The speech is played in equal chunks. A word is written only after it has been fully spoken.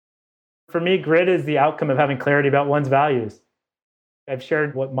For me, grit is the outcome of having clarity about one's values. I've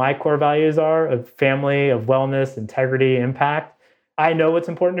shared what my core values are of family, of wellness, integrity, impact. I know what's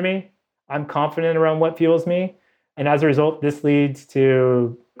important to me. I'm confident around what fuels me. And as a result, this leads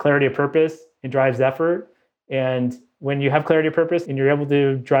to clarity of purpose. It drives effort. And when you have clarity of purpose and you're able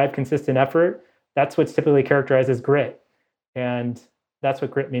to drive consistent effort, that's what's typically characterized as grit. And that's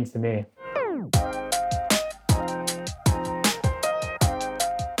what grit means to me.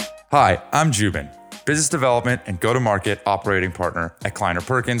 Hi, I'm Jubin, business development and go-to-market operating partner at Kleiner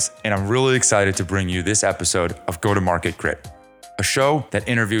Perkins, and I'm really excited to bring you this episode of Go-to-Market Grit, a show that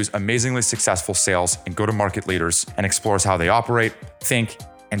interviews amazingly successful sales and go-to-market leaders and explores how they operate, think,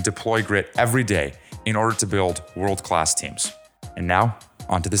 and deploy grit every day in order to build world-class teams. And now,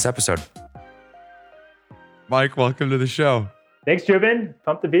 on to this episode. Mike, welcome to the show. Thanks, Jubin.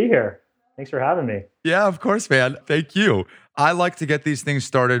 Pumped to be here. Thanks for having me. Yeah, of course, man. Thank you. I like to get these things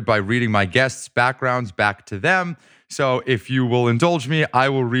started by reading my guests' backgrounds back to them. So if you will indulge me, I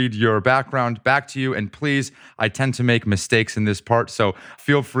will read your background back to you. And please, I tend to make mistakes in this part, so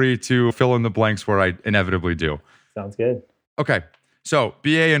feel free to fill in the blanks where I inevitably do. Sounds good. Okay. So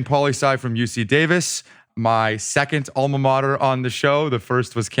BA in Poli-Sci from UC Davis. My second alma mater on the show. The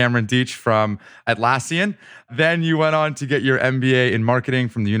first was Cameron Deach from Atlassian. Then you went on to get your MBA in marketing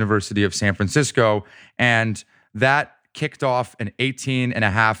from the University of San Francisco. And that kicked off an 18 and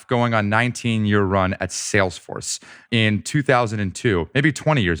a half, going on 19-year run at Salesforce in 2002, maybe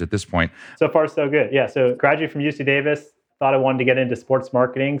 20 years at this point. So far, so good. Yeah, so graduated from UC Davis, thought I wanted to get into sports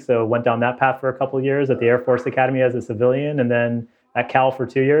marketing, so went down that path for a couple of years at the Air Force Academy as a civilian, and then at Cal for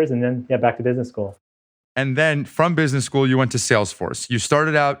 2 years, and then back to business school. And then from business school, you went to Salesforce. You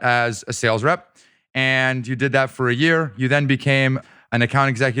started out as a sales rep, and you did that for a year. You then became an account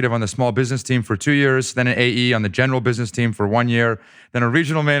executive on the small business team for 2 years, then an AE on the general business team for 1 year, then a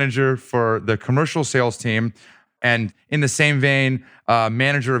regional manager for the commercial sales team. And in the same vein,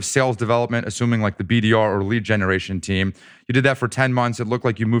 manager of sales development, assuming like the BDR or lead generation team. You did that for 10 months. It looked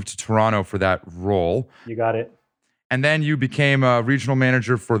like you moved to Toronto for that role. You got it. And then you became a regional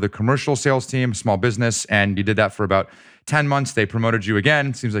manager for the commercial sales team, small business, and you did that for about 10 months. They promoted you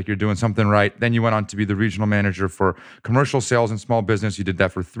again. Seems like you're doing something right. Then you went on to be the regional manager for commercial sales and small business. You did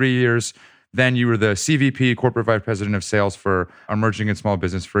that for 3 years. Then you were the CVP, Corporate Vice President of Sales for emerging and small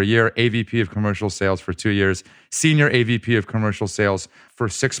business for a year, AVP of commercial sales for 2 years, Senior AVP of commercial sales for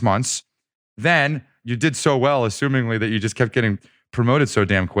 6 months. Then you did so well, assumingly, that you just kept getting promoted so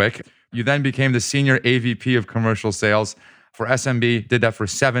damn quick. You then became the Senior AVP of commercial sales for SMB, did that for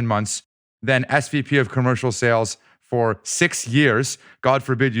 7 months. Then SVP of commercial sales for 6 years. God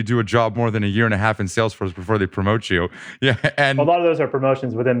forbid you do a job more than a year and a half in Salesforce before they promote you. Yeah, and a lot of those are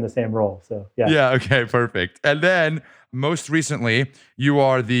promotions within the same role. So yeah, okay, perfect. And then most recently, you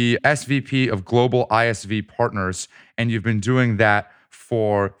are the SVP of Global ISV Partners, and you've been doing that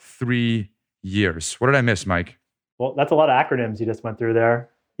for 3 years. What did I miss, Mike? Well, that's a lot of acronyms you just went through there.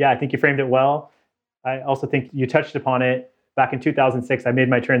 Yeah, I think you framed it well. I also think you touched upon it. Back in 2006, I made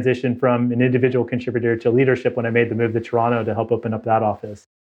my transition from an individual contributor to leadership when I made the move to Toronto to help open up that office.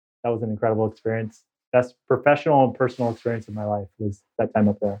 That was an incredible experience. Best professional and personal experience of my life was that time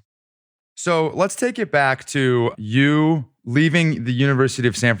up there. So let's take it back to you leaving the University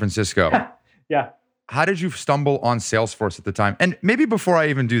of San Francisco. Yeah. How did you stumble on Salesforce at the time? And maybe before I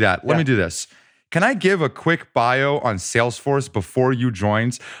even do that, let me do this. Can I give a quick bio on Salesforce before you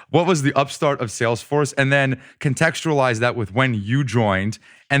joined? What was the upstart of Salesforce? And then contextualize that with when you joined.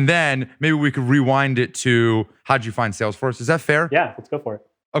 And then maybe we could rewind it to how'd you find Salesforce? Is that fair? Yeah, let's go for it.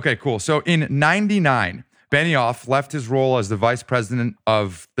 Okay, cool. So in 99, Benioff left his role as the vice president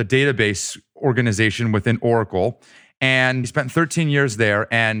of the database organization within Oracle. And he spent 13 years there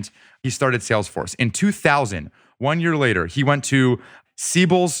and he started Salesforce. In 2000, 1 year later, he went to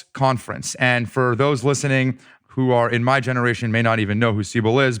Siebel's conference. And for those listening who are in my generation may not even know who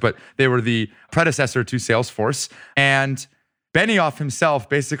Siebel is, but they were the predecessor to Salesforce. And Benioff himself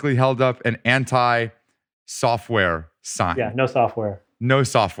basically held up an anti-software sign. Yeah, no software. No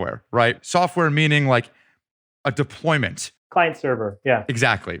software, right? Software meaning like a deployment. Client server, yeah.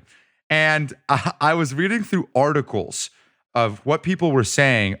 Exactly. And I was reading through articles of what people were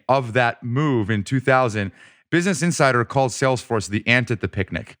saying of that move in 2000. Business Insider called Salesforce the ant at the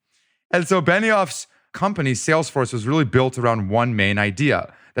picnic. And so Benioff's company, Salesforce, was really built around one main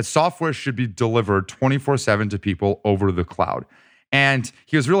idea, that software should be delivered 24/7 to people over the cloud. And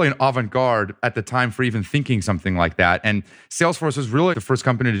he was really an avant-garde at the time for even thinking something like that. And Salesforce was really the first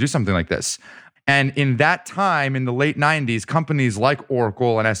company to do something like this. And in that time, in the late 90s, companies like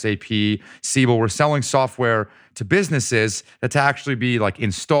Oracle and SAP, Siebel were selling software to businesses that to actually be like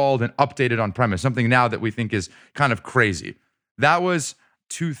installed and updated on premise, something now that we think is kind of crazy. That was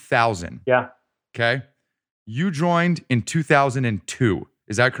 2000. Yeah. Okay. You joined in 2002.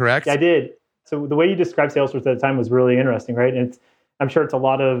 Is that correct? Yeah, I did. So the way you described Salesforce at the time was really interesting, right? And I'm sure it's a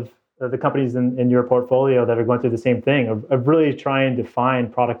lot of the companies in your portfolio that are going through the same thing of really trying to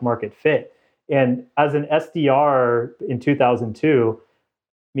find product market fit. And as an SDR in 2002,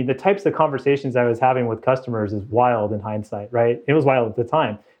 I mean, the types of conversations I was having with customers is wild in hindsight, right? It was wild at the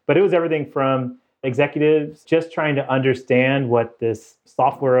time, but it was everything from executives just trying to understand what this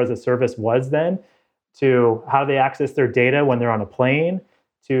software as a service was then, to how they access their data when they're on a plane,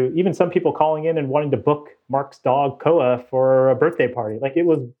 to even some people calling in and wanting to book Mark's dog Koa for a birthday party. Like, it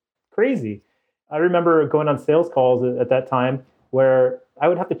was crazy. I remember going on sales calls at that time where I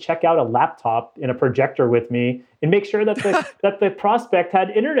would have to check out a laptop and a projector with me and make sure that the prospect had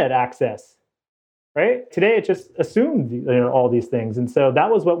internet access. Right? Today, it just assumed all these things. And so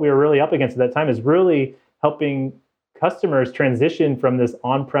that was what we were really up against at that time, is really helping customers transition from this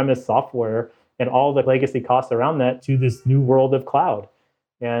on-premise software and all the legacy costs around that to this new world of cloud.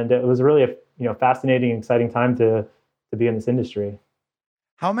 And it was really a fascinating, exciting time to be in this industry.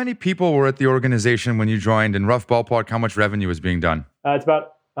 How many people were at the organization when you joined? In rough ballpark, how much revenue was being done? It's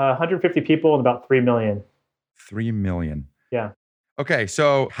about 150 people and about 3 million. 3 million. Yeah. Okay,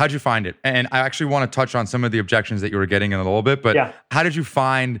 so how'd you find it? And I actually want to touch on some of the objections that you were getting in a little bit, but How did you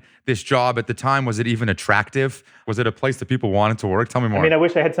find this job at the time? Was it even attractive? Was it a place that people wanted to work? Tell me more. I mean, I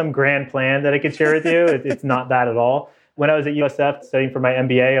wish I had some grand plan that I could share with you. It's not that at all. When I was at USF studying for my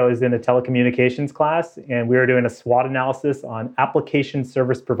MBA, I was in a telecommunications class, and we were doing a SWOT analysis on application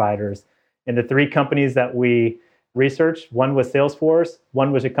service providers. And the three companies that we researched, one was Salesforce,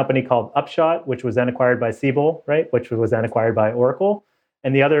 one was a company called Upshot, which was then acquired by Siebel, right, which was then acquired by Oracle,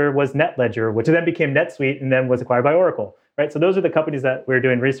 and the other was NetLedger, which then became NetSuite and then was acquired by Oracle, right? So those are the companies that we were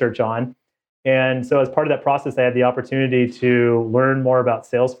doing research on. And so as part of that process, I had the opportunity to learn more about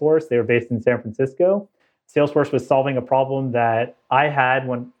Salesforce. They were based in San Francisco. Salesforce was solving a problem that I had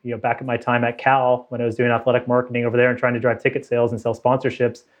when, back at my time at Cal, when I was doing athletic marketing over there and trying to drive ticket sales and sell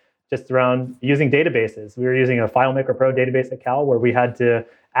sponsorships, just around using databases. We were using a FileMaker Pro database at Cal where we had to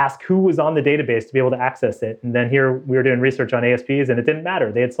ask who was on the database to be able to access it. And then here we were doing research on ASPs, and it didn't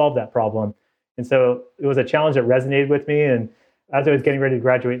matter. They had solved that problem. And so it was a challenge that resonated with me. And as I was getting ready to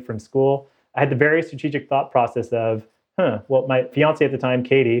graduate from school, I had the very strategic thought process of, well, my fiance at the time,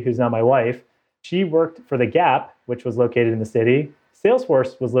 Katie, who's now my wife, she worked for The Gap, which was located in the city.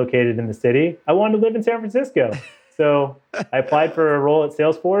 Salesforce was located in the city. I wanted to live in San Francisco. So I applied for a role at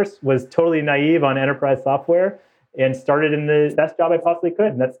Salesforce, was totally naive on enterprise software, and started in the best job I possibly could,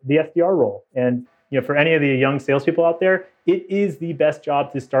 and that's the SDR role. And for any of the young salespeople out there, it is the best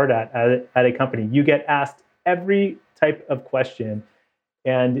job to start at a company. You get asked every type of question,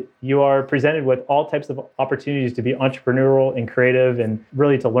 and you are presented with all types of opportunities to be entrepreneurial and creative and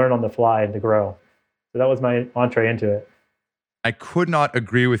really to learn on the fly and to grow. So that was my entree into it. I could not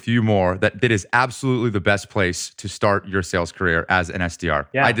agree with you more that it is absolutely the best place to start your sales career as an SDR.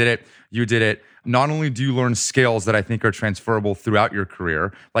 Yeah. I did it. You did it. Not only do you learn skills that I think are transferable throughout your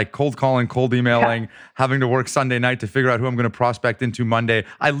career, like cold calling, cold emailing, having to work Sunday night to figure out who I'm going to prospect into Monday.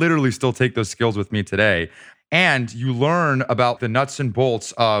 I literally still take those skills with me today. And you learn about the nuts and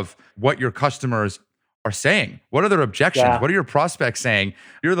bolts of what your customers are saying. What are their objections? Yeah. What are your prospects saying?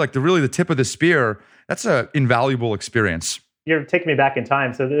 You're like really the tip of the spear. That's an invaluable experience. You're taking me back in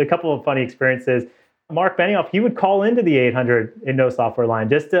time. So a couple of funny experiences. Mark Benioff, he would call into the 800 in No Software line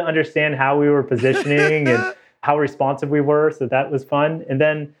just to understand how we were positioning and how responsive we were. So that was fun. And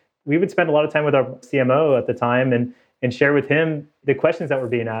then we would spend a lot of time with our CMO at the time and share with him the questions that were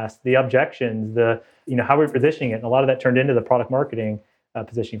being asked, the objections, how we're positioning it. And a lot of that turned into the product marketing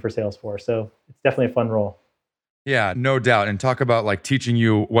positioning for Salesforce. So it's definitely a fun role. Yeah, no doubt. And talk about like teaching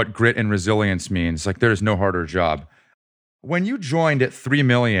you what grit and resilience means. Like there's no harder job. When you joined at 3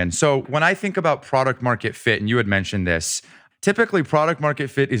 million, so when I think about product market fit, and you had mentioned this, typically product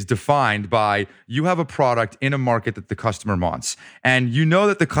market fit is defined by you have a product in a market that the customer wants. And you know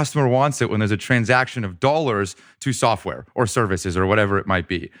that the customer wants it when there's a transaction of dollars to software or services or whatever it might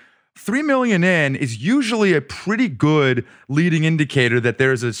be. 3 million in is usually a pretty good leading indicator that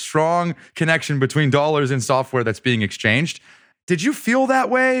there's a strong connection between dollars and software that's being exchanged. Did you feel that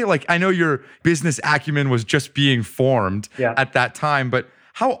way? Like, I know your business acumen was just being formed at that time, but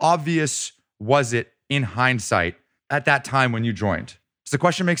how obvious was it in hindsight at that time when you joined? Does the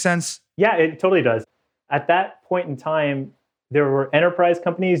question make sense? Yeah, it totally does. At that point in time, there were enterprise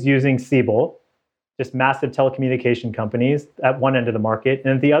companies using Siebel, just massive telecommunication companies at one end of the market.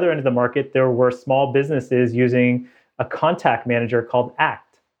 And at the other end of the market, there were small businesses using a contact manager called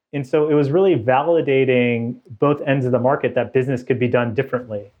Act. And so it was really validating both ends of the market that business could be done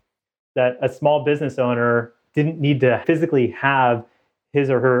differently, that a small business owner didn't need to physically have his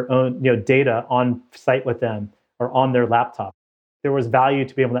or her own data on site with them or on their laptop. There was value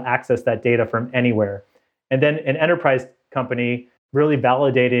to be able to access that data from anywhere. And then an enterprise company really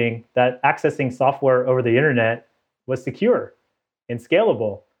validating that accessing software over the internet was secure and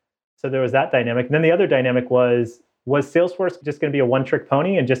scalable. So there was that dynamic. And then the other dynamic was Salesforce just going to be a one-trick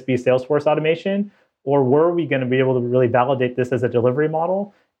pony and just be Salesforce automation? Or were we going to be able to really validate this as a delivery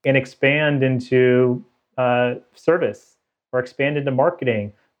model and expand into service, or expand into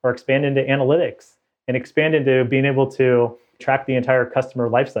marketing, or expand into analytics, and expand into being able to track the entire customer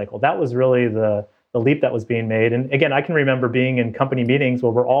lifecycle? That was really the leap that was being made. And again, I can remember being in company meetings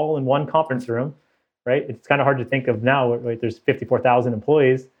where we're all in one conference room, right? It's kind of hard to think of now, right? There's 54,000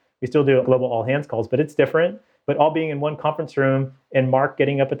 employees. We still do global all hands calls, but it's different. But all being in one conference room and Mark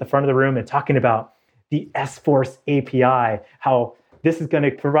getting up at the front of the room and talking about the S-Force API, how this is going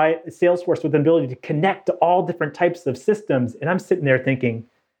to provide Salesforce with the ability to connect to all different types of systems. And I'm sitting there thinking,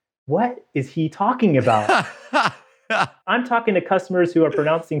 what is he talking about? I'm talking to customers who are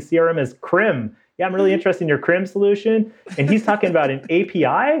pronouncing CRM as CRM. Yeah, I'm really interested in your CRM solution. And he's talking about an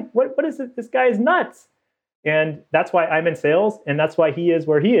API? What is it? This guy is nuts. And that's why I'm in sales. And that's why he is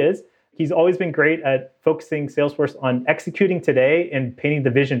where he is. He's always been great at focusing Salesforce on executing today and painting the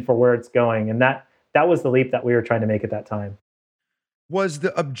vision for where it's going. And that was the leap that we were trying to make at that time. Was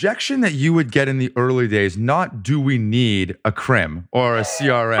the objection that you would get in the early days not, do we need a CRM or a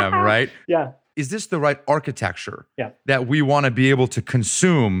CRM, right? Yeah. Is this the right architecture that we want to be able to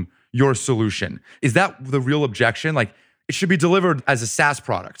consume your solution? Is that the real objection? Like, it should be delivered as a SaaS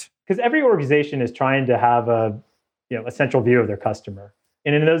product. Because every organization is trying to have a central view of their customer.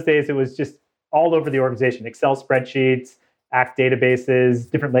 And in those days, it was just all over the organization: Excel spreadsheets, Act databases,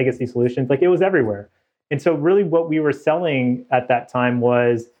 different legacy solutions. Like, it was everywhere. And so really what we were selling at that time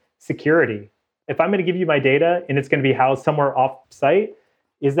was security. If I'm going to give you my data and it's going to be housed somewhere off-site,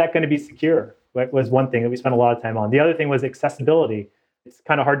 is that going to be secure? That was one thing that we spent a lot of time on. The other thing was accessibility. It's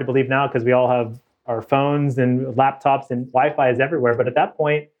kind of hard to believe now because we all have our phones and laptops and Wi-Fi is everywhere. But at that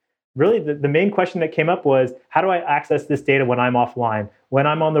point, really the main question that came up was, how do I access this data when I'm offline, when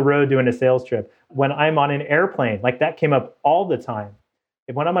I'm on the road doing a sales trip, when I'm on an airplane? Like, that came up all the time.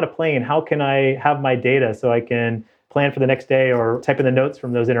 When I'm on a plane, how can I have my data so I can plan for the next day or type in the notes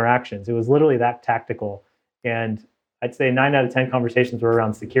from those interactions? It was literally that tactical. And I'd say 9 out of 10 conversations were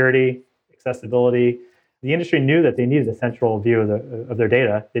around security, accessibility. The industry knew that they needed a central view of their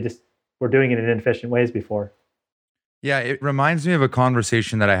data. They just were doing it in inefficient ways before. Yeah, it reminds me of a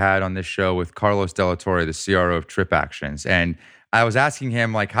conversation that I had on this show with Carlos Delatorre, the CRO of TripActions. And I was asking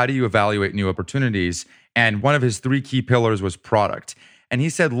him, like, how do you evaluate new opportunities? And one of his 3 key pillars was product. And he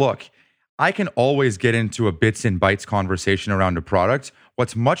said, look, I can always get into a bits and bytes conversation around a product.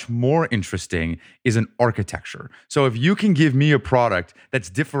 What's much more interesting is an architecture. So if you can give me a product that's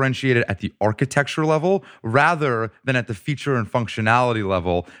differentiated at the architecture level rather than at the feature and functionality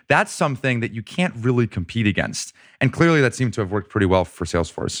level, that's something that you can't really compete against. And clearly that seemed to have worked pretty well for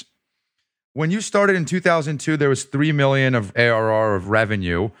Salesforce. When you started in 2002, there was $3 million of ARR of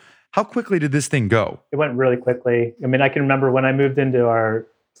revenue. How quickly did this thing go? It went really quickly. I mean, I can remember when I moved into our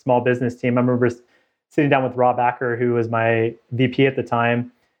small business team, I remember sitting down with Rob Acker, who was my VP at the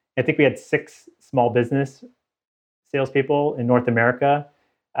time. I think we had 6 small business salespeople in North America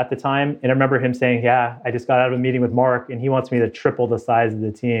at the time. And I remember him saying, yeah, I just got out of a meeting with Mark and he wants me to triple the size of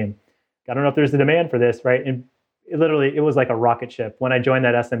the team. I don't know if there's a demand for this, right? And it was like a rocket ship. When I joined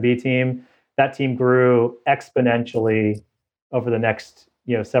that SMB team, that team grew exponentially over the next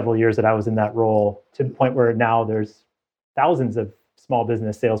several years that I was in that role, to the point where now there's thousands of small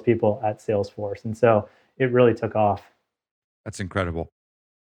business salespeople at Salesforce. And so it really took off. That's incredible.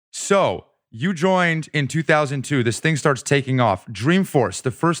 So you joined in 2002. This thing starts taking off. Dreamforce,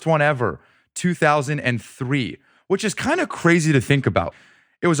 the first one ever, 2003, which is kind of crazy to think about.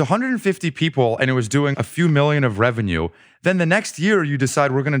 It was 150 people and it was doing a few million of revenue. Then the next year you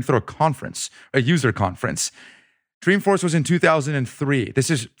decide we're going to throw a user conference. Dreamforce was in 2003.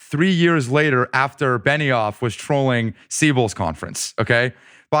 This is 3 years later after Benioff was trolling Siebel's conference, okay?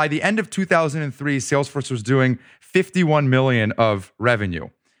 By the end of 2003, Salesforce was doing 51 million of revenue.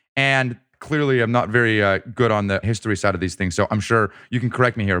 And clearly, I'm not very good on the history side of these things, so I'm sure you can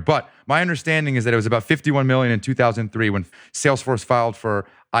correct me here. But my understanding is that it was about 51 million in 2003 when Salesforce filed for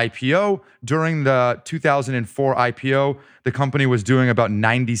IPO. During the 2004 IPO, the company was doing about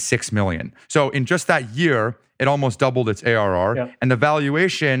 96 million. So in just that year, it almost doubled its ARR. Yeah. And the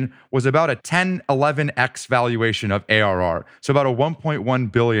valuation was about a 10, 11x valuation of ARR. So about a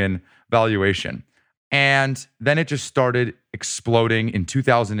 1.1 billion valuation. And then it just started exploding in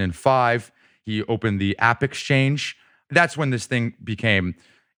 2005. He opened the App Exchange. That's when this thing became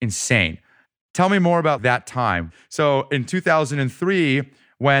insane. Tell me more about that time. So in 2003,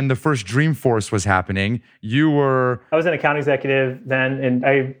 when the first Dreamforce was happening, I was an account executive then, and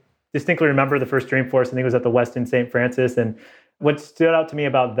I distinctly remember the first Dreamforce. I think it was at the Westin St. Francis. And what stood out to me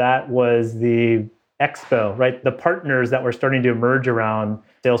about that was the expo, right? The partners that were starting to emerge around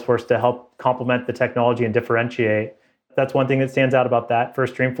Salesforce to help complement the technology and differentiate. That's one thing that stands out about that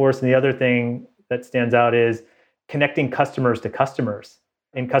first Dreamforce. And the other thing that stands out is connecting customers to customers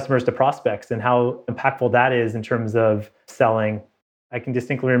and customers to prospects and how impactful that is in terms of selling. I can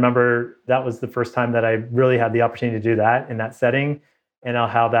distinctly remember that was the first time that I really had the opportunity to do that in that setting, and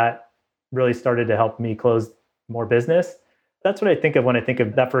how that really started to help me close more business. That's what I think of when I think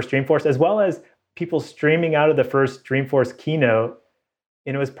of that first Dreamforce, as well as people streaming out of the first Dreamforce keynote.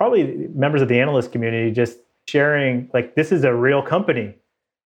 And it was probably members of the analyst community just sharing, like, this is a real company.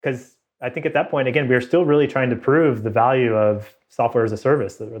 Because I think at that point, again, we were still really trying to prove the value of software as a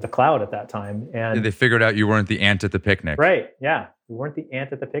service, or the cloud at that time. And they figured out you weren't the ant at the picnic. Right. Yeah. We weren't the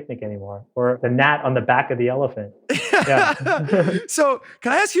ant at the picnic anymore, or the gnat on the back of the elephant. Yeah. So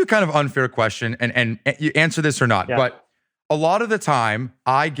can I ask you a kind of unfair question, and you answer this or not? Yeah. But a lot of the time,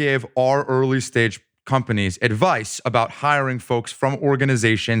 I give our early stage companies advice about hiring folks from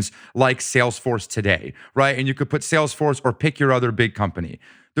organizations like Salesforce today, right? And you could put Salesforce or pick your other big company.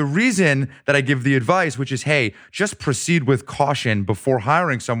 The reason that I give the advice, which is, hey, just proceed with caution before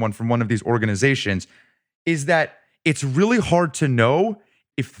hiring someone from one of these organizations, is that it's really hard to know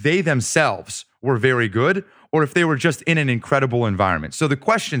if they themselves were very good or if they were just in an incredible environment. So the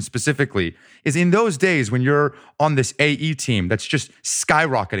question specifically is, in those days when you're on this AE team that's just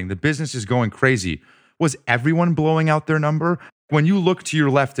skyrocketing, the business is going crazy, was everyone blowing out their number? When you look to your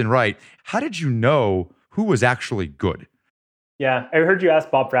left and right, how did you know who was actually good? Yeah, I heard you ask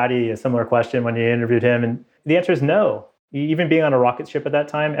Bob Fratty a similar question when you interviewed him, and the answer is no. Even being on a rocket ship at that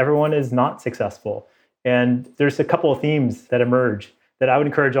time, everyone is not successful. And there's a couple of themes that emerge that I would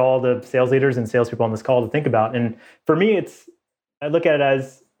encourage all the sales leaders and salespeople on this call to think about. And for me, I look at it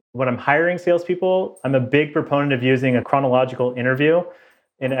as, when I'm hiring salespeople, I'm a big proponent of using a chronological interview.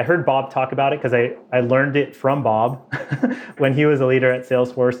 And I heard Bob talk about it because I learned it from Bob when he was a leader at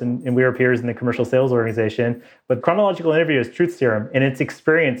Salesforce, and we were peers in the commercial sales organization. But chronological interview is truth serum, and it's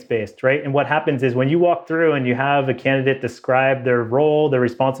experience-based, right? And what happens is when you walk through and you have a candidate describe their role, their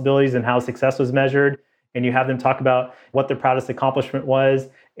responsibilities, and how success was measured, and you have them talk about what their proudest accomplishment was,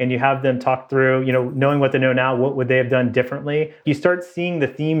 and you have them talk through, knowing what they know now, what would they have done differently? You start seeing the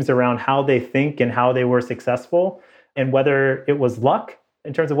themes around how they think and how they were successful, and whether it was luck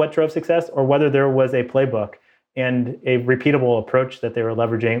in terms of what drove success, or whether there was a playbook and a repeatable approach that they were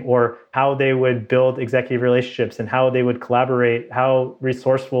leveraging, or how they would build executive relationships and how they would collaborate, how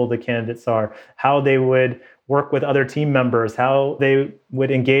resourceful the candidates are, how they would work with other team members, how they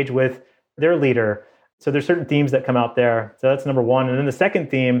would engage with their leader. So there's certain themes that come out there. So that's number one. And then the second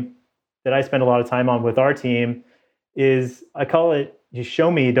theme that I spend a lot of time on with our team is, I call it, you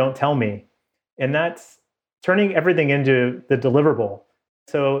show me, don't tell me. And that's turning everything into the deliverable.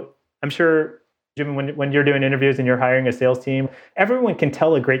 So I'm sure, Jim, when you're doing interviews and you're hiring a sales team, everyone can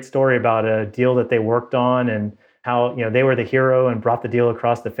tell a great story about a deal that they worked on and how they were the hero and brought the deal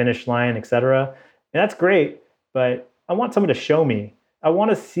across the finish line, et cetera. And that's great, but I want someone to show me. I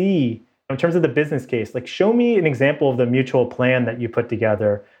want to see, in terms of the business case, like, show me an example of the mutual plan that you put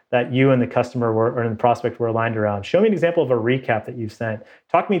together that you and the customer or the prospect were aligned around. Show me an example of a recap that you've sent.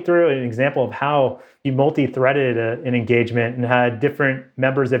 Talk me through an example of how you multi-threaded an engagement and had different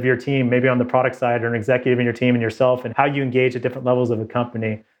members of your team, maybe on the product side, or an executive in your team and yourself, and how you engage at different levels of a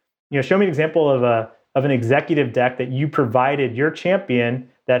company. Show me an example of an executive deck that you provided your champion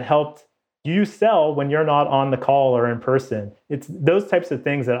that helped you sell when you're not on the call or in person. It's those types of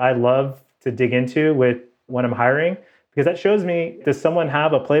things that I love to dig into when I'm hiring. Because that shows me, does someone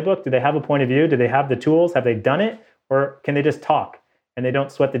have a playbook? Do they have a point of view? Do they have the tools? Have they done it? Or can they just talk and they don't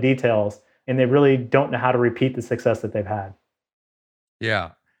sweat the details and they really don't know how to repeat the success that they've had?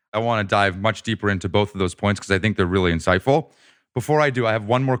 Yeah, I want to dive much deeper into both of those points because I think they're really insightful. Before I do, I have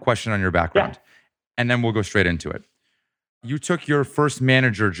one more question on your background, and then we'll go straight into it. You took your first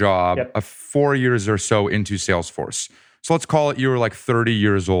manager job 4 years or so into Salesforce. So let's call it you were like 30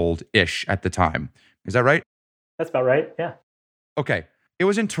 years old-ish at the time. Is that right? That's about right, yeah. Okay. It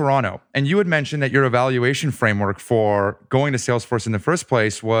was in Toronto. And you had mentioned that your evaluation framework for going to Salesforce in the first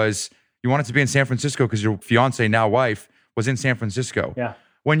place was you wanted to be in San Francisco because your fiance, now wife, was in San Francisco. Yeah.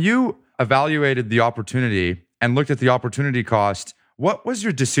 When you evaluated the opportunity and looked at the opportunity cost, what was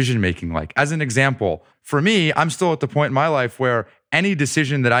your decision making like? As an example, for me, I'm still at the point in my life where any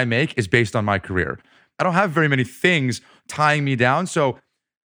decision that I make is based on my career. I don't have very many things tying me down. So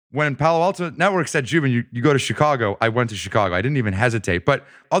when Palo Alto Networks said, Jubin, you go to Chicago, I went to Chicago. I didn't even hesitate. But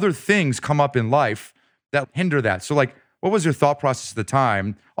other things come up in life that hinder that. So like, what was your thought process at the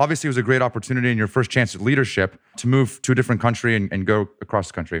time? Obviously, it was a great opportunity and your first chance at leadership to move to a different country and go across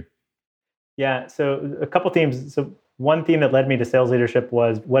the country. Yeah. So a couple themes. So one theme that led me to sales leadership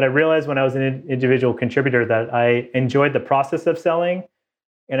was what I realized when I was an individual contributor, that I enjoyed the process of selling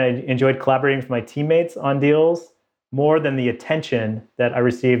and I enjoyed collaborating with my teammates on deals more than the attention that I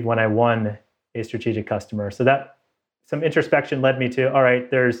received when I won a strategic customer. So that some introspection led me to, all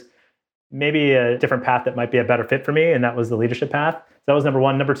right, there's maybe a different path that might be a better fit for me. And that was the leadership path. So that was number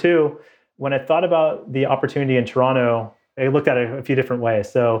one. Number two, when I thought about the opportunity in Toronto, I looked at it a few different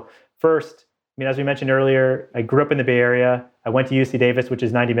ways. So first, I mean, as we mentioned earlier, I grew up in the Bay Area. I went to UC Davis, which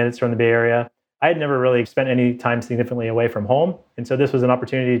is 90 minutes from the Bay Area. I had never really spent any time significantly away from home. And so this was an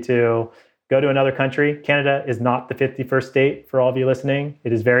opportunity to go to another country. Canada is not the 51st state for all of you listening.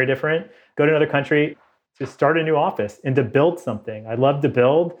 It is very different. Go to another country to start a new office and to build something. I love to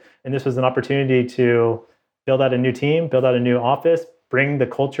build. And this was an opportunity to build out a new team, build out a new office, bring the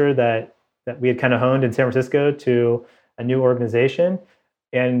culture that we had kind of honed in San Francisco to a new organization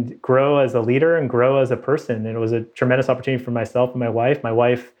and grow as a leader and grow as a person. And it was a tremendous opportunity for myself and my wife. My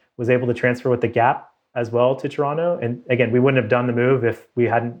wife was able to transfer with the Gap as well to Toronto. And again, we wouldn't have done the move if we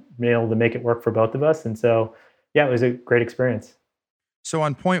hadn't been able to make it work for both of us. And so, yeah, it was a great experience. So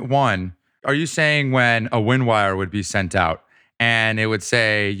on point one, are you saying when a win wire would be sent out and it would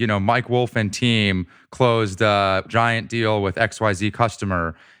say, you know, Mike Wolf and team closed a giant deal with XYZ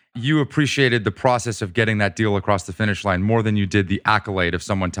customer, you appreciated the process of getting that deal across the finish line more than you did the accolade of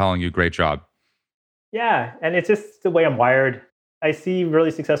someone telling you great job? Yeah, and it's just the way I'm wired. I see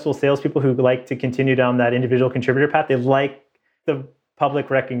really successful salespeople who like to continue down that individual contributor path. They like the public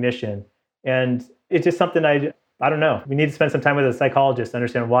recognition. And it's just something I don't know. We need to spend some time with a psychologist to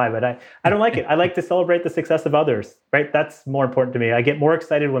understand why, but I don't like it. I like to celebrate the success of others, right? That's more important to me. I get more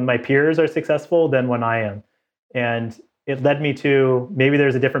excited when my peers are successful than when I am. And it led me to maybe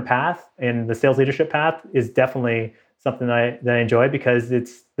there's a different path, and the sales leadership path is definitely something that I enjoy because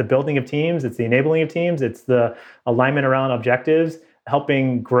it's the building of teams, it's the enabling of teams, it's the alignment around objectives,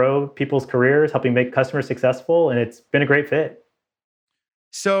 helping grow people's careers, helping make customers successful, and it's been a great fit.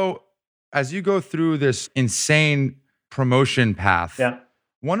 So as you go through this insane promotion path,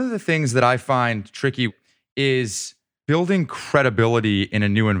 one of the things that I find tricky is building credibility in a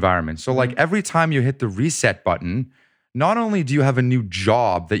new environment. So like every time you hit the reset button, not only do you have a new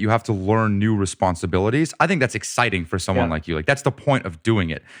job that you have to learn new responsibilities, I think that's exciting for someone like you. Like that's the point of doing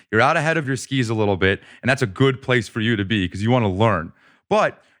it. You're out ahead of your skis a little bit, and that's a good place for you to be because you want to learn.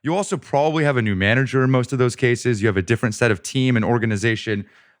 But you also probably have a new manager in most of those cases. You have a different set of team and organization.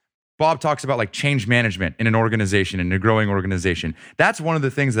 Bob talks about like change management in an organization, in a growing organization. That's one of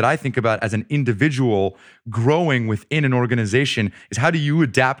the things that I think about as an individual growing within an organization is how do you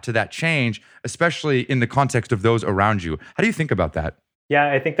adapt to that change, especially in the context of those around you? How do you think about that?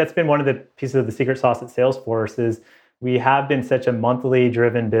 Yeah, I think that's been one of the pieces of the secret sauce at Salesforce is we have been such a monthly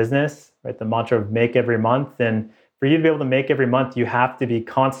driven business, right? The mantra of make every month. And for you to be able to make every month, you have to be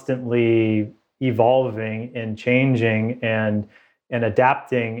constantly evolving and changing and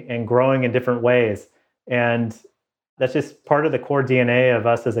adapting and growing in different ways. And that's just part of the core DNA of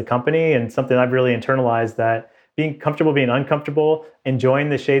us as a company and something I've really internalized, that being comfortable, being uncomfortable, enjoying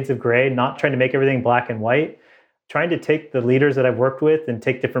the shades of gray, not trying to make everything black and white, trying to take the leaders that I've worked with and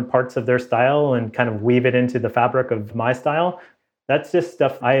take different parts of their style and kind of weave it into the fabric of my style. That's just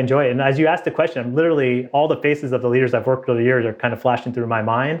stuff I enjoy. And as you asked the question, I'm literally, all the faces of the leaders I've worked with over the years are kind of flashing through my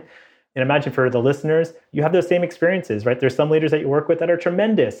mind. And imagine for the listeners, you have those same experiences, right? There's some leaders that you work with that are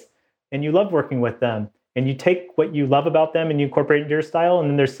tremendous and you love working with them. And you take what you love about them and you incorporate it into your style. And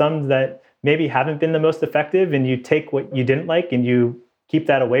then there's some that maybe haven't been the most effective and you take what you didn't like and you keep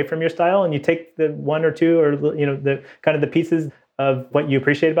that away from your style. And you take the one or two or, you know, the kind of the pieces of what you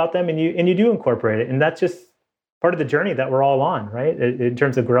appreciate about them and you do incorporate it. And that's just part of the journey that we're all on, right? In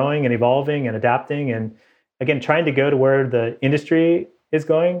terms of growing and evolving and adapting. And again, trying to go to where the industry is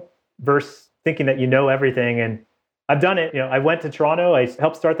going versus thinking that you know everything. And I've done it. You know, I went to Toronto. I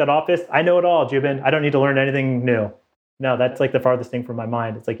helped start that office. I know it all, Jubin. I don't need to learn anything new. No, that's like the farthest thing from my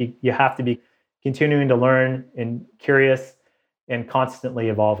mind. It's like you have to be continuing to learn and curious and constantly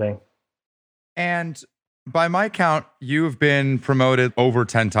evolving. And by my count, you've been promoted over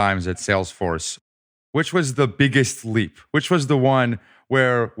 10 times at Salesforce. Which was the biggest leap? Which was the one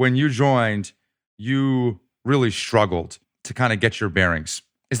where when you joined, you really struggled to kind of get your bearings?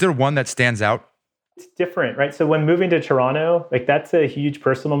 Is there one that stands out? It's different, right? So when moving to Toronto, like that's a huge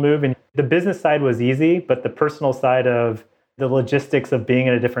personal move. And the business side was easy, but the personal side of the logistics of being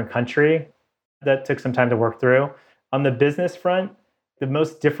in a different country, that took some time to work through. On the business front, the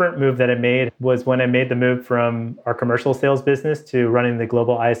most different move that I made was when I made the move from our commercial sales business to running the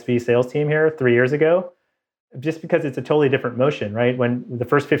global ISV sales team here 3 years ago. Just because it's a totally different motion, right? When the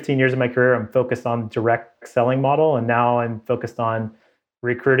first 15 years of my career, I'm focused on direct selling model, and now I'm focused on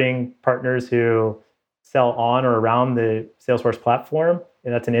recruiting partners who sell on or around the Salesforce platform,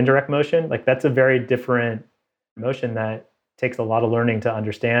 and that's an indirect motion. Like that's a very different motion that takes a lot of learning to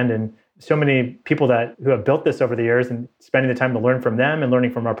understand. And so many people who have built this over the years, and spending the time to learn from them and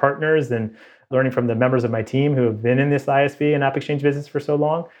learning from our partners and learning from the members of my team who have been in this ISV and App Exchange business for so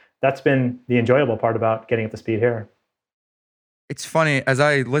long. That's been the enjoyable part about getting up to speed here. It's funny, as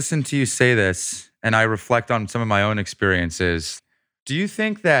I listen to you say this and I reflect on some of my own experiences, do you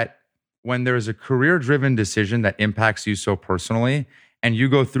think that when there's a career-driven decision that impacts you so personally and you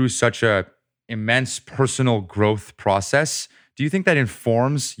go through such a immense personal growth process, do you think that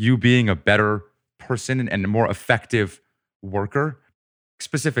informs you being a better person and a more effective worker?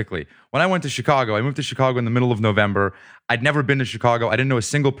 Specifically, when I went to Chicago, I moved to Chicago in the middle of November. I'd never been to Chicago. I didn't know a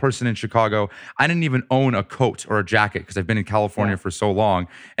single person in Chicago. I didn't even own a coat or a jacket because I've been in California for so long.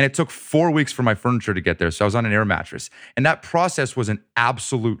 And it took 4 weeks for my furniture to get there. So I was on an air mattress. And that process was an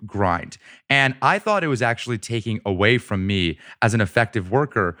absolute grind. And I thought it was actually taking away from me as an effective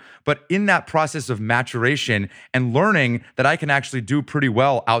worker. But in that process of maturation and learning that I can actually do pretty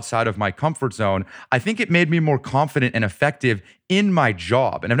well outside of my comfort zone, I think it made me more confident and effective in my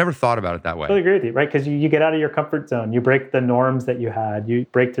job. And I've never thought about it that way. I totally agree with you, right? Because you get out of your comfort zone. You break the norms that you had. You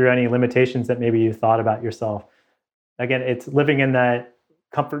break through any limitations that maybe you thought about yourself. Again, it's living in that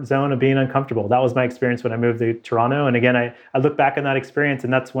comfort zone of being uncomfortable. That was my experience when I moved to Toronto. And again, I look back on that experience,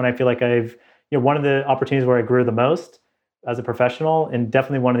 and that's when I feel like one of the opportunities where I grew the most as a professional, and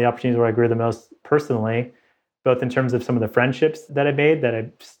definitely one of the opportunities where I grew the most personally, both in terms of some of the friendships that I made that I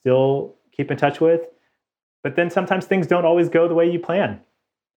still keep in touch with. But then sometimes things don't always go the way you plan.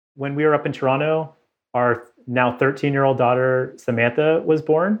 When we were up in Toronto, our now 13-year-old daughter, Samantha, was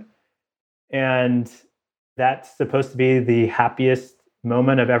born. And that's supposed to be the happiest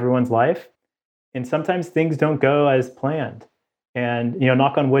moment of everyone's life. And sometimes things don't go as planned. And,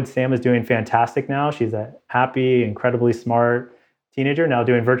 knock on wood, Sam is doing fantastic now. She's a happy, incredibly smart teenager now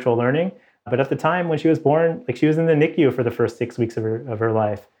doing virtual learning. But at the time when she was born, she was in the NICU for the first 6 weeks of her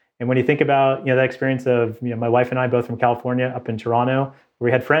life. And when you think about that experience of my wife and I both from California up in Toronto, where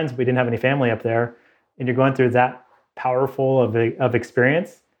we had friends, but we didn't have any family up there, and you're going through that powerful of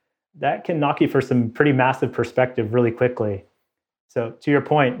experience, that can knock you for some pretty massive perspective really quickly. So to your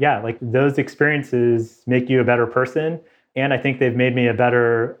point, those experiences make you a better person, and I think they've made me a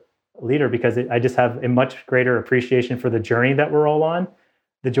better leader because I just have a much greater appreciation for the journey that we're all on,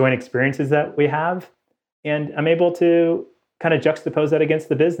 the joint experiences that we have, and I'm able to kind of juxtapose that against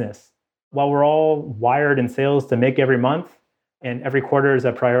the business. While we're all wired in sales to make every month and every quarter is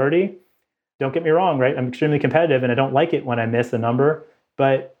a priority, don't get me wrong, right? I'm extremely competitive and I don't like it when I miss a number,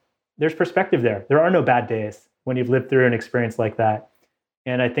 but there's perspective there. There are no bad days when you've lived through an experience like that.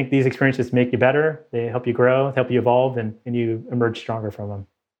 And I think these experiences make you better. They help you grow, help you evolve, and you emerge stronger from them.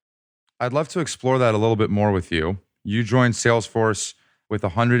 I'd love to explore that a little bit more with you. You joined Salesforce with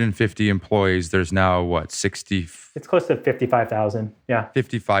 150 employees. There's now 60? It's close to 55,000. Yeah.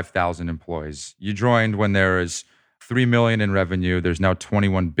 55,000 employees. You joined when there is 3 million in revenue. There's now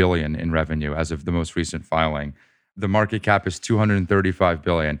 21 billion in revenue as of the most recent filing. The market cap is 235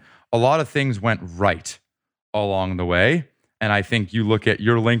 billion. A lot of things went right along the way. And I think you look at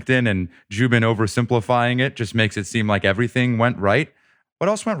your LinkedIn and Jubin oversimplifying it just makes it seem like everything went right. What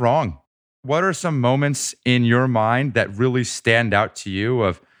else went wrong? What are some moments in your mind that really stand out to you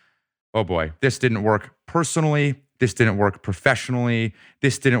of, oh boy, this didn't work personally, this didn't work professionally,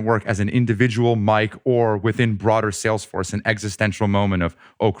 this didn't work as an individual Mike or within broader Salesforce, an existential moment of,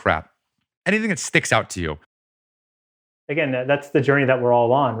 oh crap. Anything that sticks out to you? Again, that's the journey that we're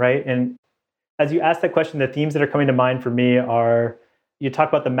all on, right? And as you ask that question, the themes that are coming to mind for me are, you talk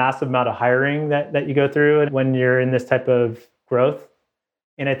about the massive amount of hiring that you go through when you're in this type of growth.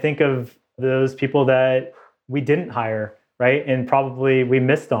 And I think of those people that we didn't hire, right? And probably we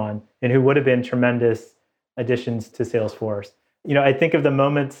missed on, and who would have been tremendous additions to Salesforce. I think of the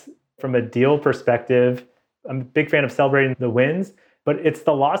moments from a deal perspective I'm a big fan of celebrating the wins, but it's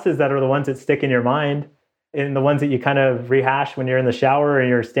the losses that are the ones that stick in your mind and the ones that you kind of rehash when you're in the shower and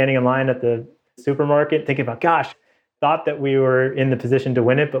you're standing in line at the supermarket thinking about, gosh, thought that we were in the position to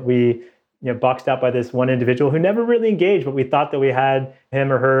win it, but we boxed out by this one individual who never really engaged, but we thought that we had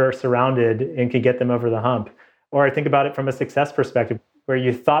him or her surrounded and could get them over the hump. Or I think about it from a success perspective, where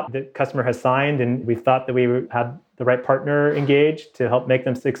you thought the customer has signed and we thought that we had the right partner engaged to help make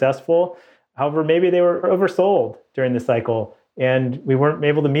them successful. However, maybe they were oversold during the cycle and we weren't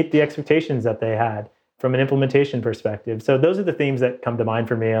able to meet the expectations that they had from an implementation perspective. So those are the themes that come to mind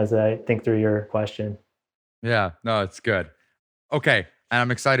for me as I think through your question. Yeah, no, it's good. Okay, and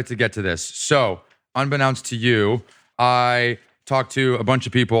I'm excited to get to this. So, unbeknownst to you, I talked to a bunch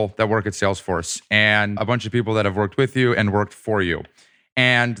of people that work at Salesforce and a bunch of people that have worked with you and worked for you.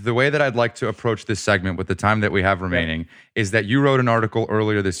 And the way that I'd like to approach this segment with the time that we have remaining is that you wrote an article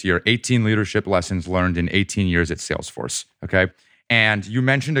earlier this year, 18 leadership lessons learned in 18 years at Salesforce, okay? And you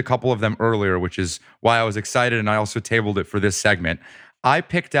mentioned a couple of them earlier, which is why I was excited, and I also tabled it for this segment. I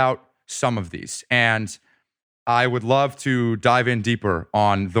picked out some of these, and I would love to dive in deeper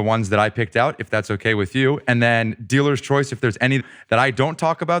on the ones that I picked out, if that's okay with you. And then dealer's choice, if there's any that I don't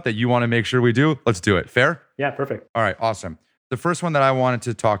talk about that you want to make sure we do, let's do it. Fair? Yeah, perfect. All right, awesome. The first one that I wanted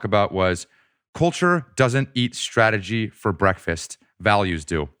to talk about was culture doesn't eat strategy for breakfast. Values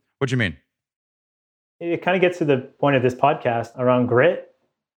do. What do you mean? It kind of gets to the point of this podcast around grit.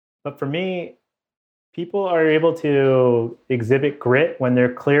 But for me, people are able to exhibit grit when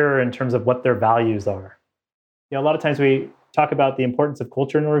they're clearer in terms of what their values are. A lot of times we talk about the importance of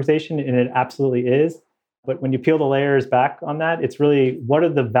culture in an organization, and it absolutely is. But when you peel the layers back on that, it's really what are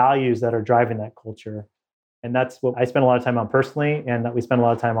the values that are driving that culture? And that's what I spend a lot of time on personally, and that we spend a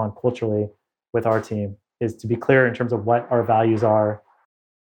lot of time on culturally with our team, is to be clear in terms of what our values are.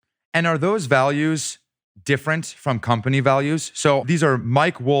 And are those values different from company values? So these are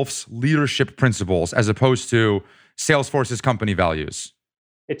Mike Wolf's leadership principles as opposed to Salesforce's company values.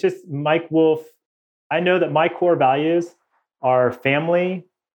 It's just Mike Wolf. I know that my core values are family,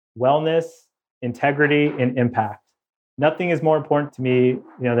 wellness, integrity, and impact. Nothing is more important to me,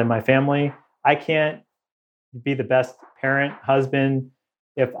 than my family. I can't be the best parent, husband,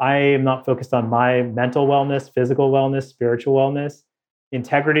 if I am not focused on my mental wellness, physical wellness, spiritual wellness.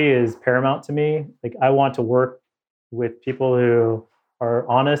 Integrity is paramount to me. Like, I want to work with people who are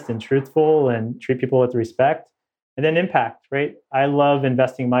honest and truthful and treat people with respect. And then impact, right? I love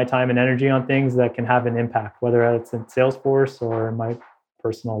investing my time and energy on things that can have an impact, whether it's in Salesforce or in my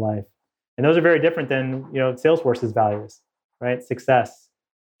personal life. And those are very different than, Salesforce's values, right? Success,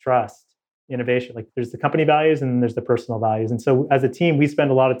 trust, innovation. Like, there's the company values and there's the personal values. And so as a team, we spend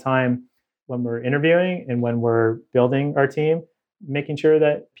a lot of time when we're interviewing and when we're building our team, making sure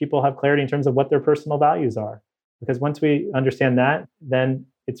that people have clarity in terms of what their personal values are. Because once we understand that, then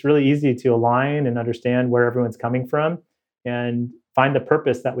it's really easy to align and understand where everyone's coming from and find the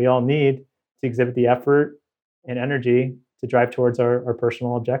purpose that we all need to exhibit the effort and energy to drive towards our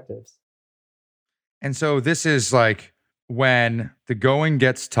personal objectives. And so this is like when the going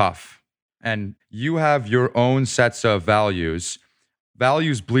gets tough and you have your own sets of values.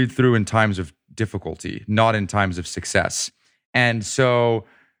 Values bleed through in times of difficulty, not in times of success. And so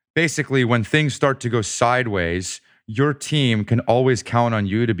basically when things start to go sideways, your team can always count on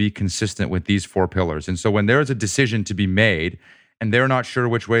you to be consistent with these four pillars. And so when there's a decision to be made and they're not sure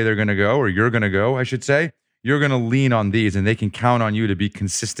which way they're going to go, or you're going to go, I should say, you're going to lean on these and they can count on you to be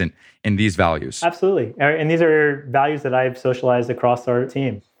consistent in these values. Absolutely. And these are values that I've socialized across our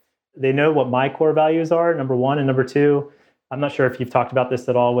team. They know what my core values are, number one. And number two, I'm not sure if you've talked about this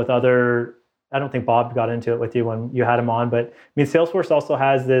at all with other, I don't think Bob got into it with you when you had him on, but Salesforce also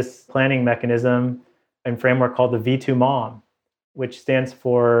has this planning mechanism and framework called the V2 MOM, which stands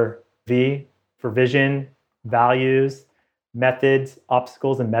for V for vision, values, methods,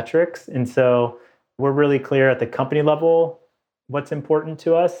 obstacles, and metrics. And so we're really clear at the company level what's important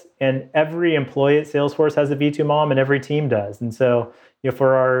to us. And every employee at Salesforce has a V2 MOM and every team does. And so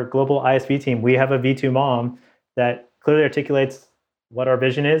for our global ISV team, we have a V2 MOM that clearly articulates what our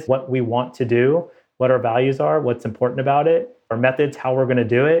vision is, what we want to do, what our values are, what's important about it, our methods, how we're going to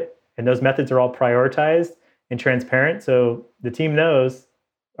do it. And those methods are all prioritized and transparent. So the team knows,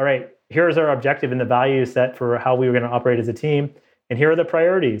 all right, here's our objective and the value set for how we were going to operate as a team. And here are the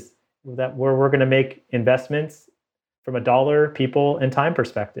priorities that where we're going to make investments from a dollar, people, and time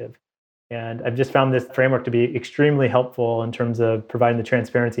perspective. And I've just found this framework to be extremely helpful in terms of providing the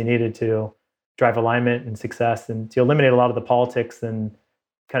transparency needed to drive alignment and success and to eliminate a lot of the politics and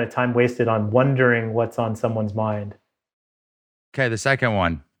kind of time wasted on wondering what's on someone's mind. Okay, the second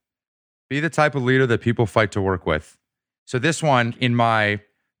one. Be the type of leader that people fight to work with. So this one, in my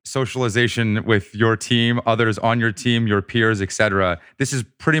socialization with your team, others on your team, your peers, etc., this is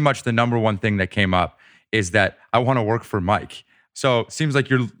pretty much the number one thing that came up, is that I want to work for Mike. So it seems like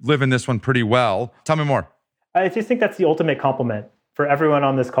you're living this one pretty well. Tell me more. I just think that's the ultimate compliment for everyone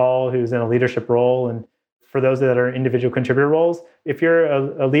on this call who's in a leadership role, and for those that are in individual contributor roles. If you're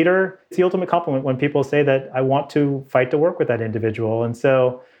a leader, it's the ultimate compliment when people say that I want to fight to work with that individual. And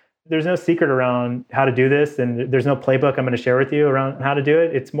so there's no secret around how to do this, and there's no playbook I'm going to share with you around how to do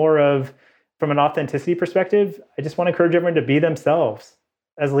it. It's more of, from an authenticity perspective, I just want to encourage everyone to be themselves.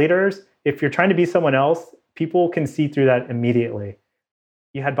 As leaders, if you're trying to be someone else, people can see through that immediately.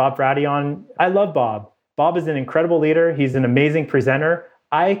 You had Bob Fratty on. I love Bob. Bob is an incredible leader. He's an amazing presenter.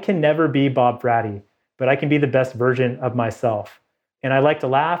 I can never be Bob Fratty, but I can be the best version of myself. And I like to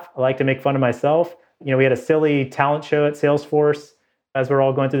laugh. I like to make fun of myself. We had a silly talent show at Salesforce as we're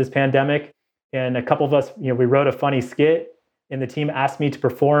all going through this pandemic. And a couple of us, we wrote a funny skit, and the team asked me to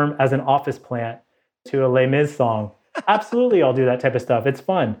perform as an office plant to a Les Mis song. Absolutely, I'll do that type of stuff. It's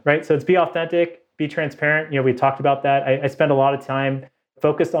fun, right? So it's be authentic, be transparent. We talked about that. I spend a lot of time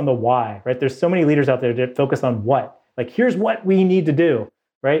focused on the why, right? There's so many leaders out there that focus on what. Like, here's what we need to do,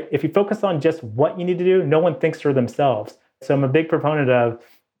 right? If you focus on just what you need to do, no one thinks for themselves. So I'm a big proponent of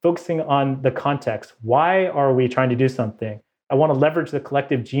focusing on the context. Why are we trying to do something? I want to leverage the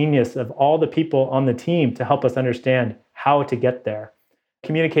collective genius of all the people on the team to help us understand how to get there.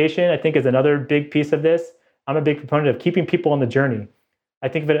 Communication, I think, is another big piece of this. I'm a big proponent of keeping people on the journey. I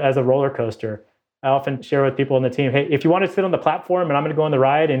think of it as a roller coaster. I often share with people on the team, hey, if you want to sit on the platform and I'm going to go on the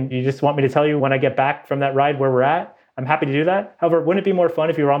ride and you just want me to tell you when I get back from that ride where we're at, I'm happy to do that. However, wouldn't it be more fun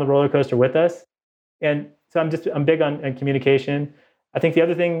if you were on the roller coaster with us? And so I'm big on communication. I think the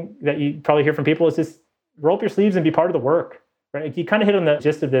other thing that you probably hear from people is just roll up your sleeves and be part of the work. Right? You kind of hit on the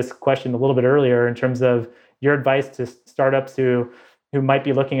gist of this question a little bit earlier in terms of your advice to startups who might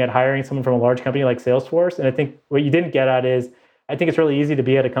be looking at hiring someone from a large company like Salesforce. And I think what you didn't get at is, I think it's really easy to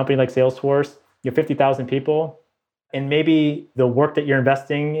be at a company like Salesforce. You have 50,000 people, and maybe the work that you're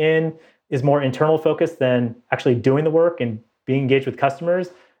investing in is more internal focused than actually doing the work and being engaged with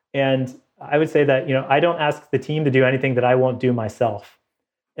customers. And I would say that, I don't ask the team to do anything that I won't do myself.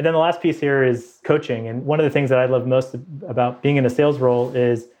 And then the last piece here is coaching. And one of the things that I love most about being in a sales role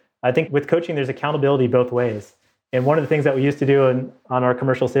is, I think with coaching, there's accountability both ways. And one of the things that we used to do on our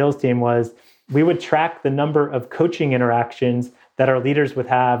commercial sales team was we would track the number of coaching interactions that our leaders would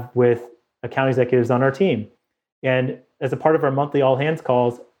have with account executives on our team. And as a part of our monthly all hands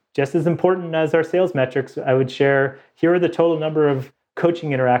calls, just as important as our sales metrics, I would share, here are the total number of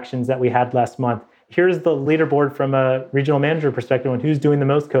coaching interactions that we had last month. Here's the leaderboard from a regional manager perspective on who's doing the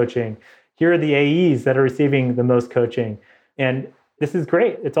most coaching. Here are the AEs that are receiving the most coaching. And this is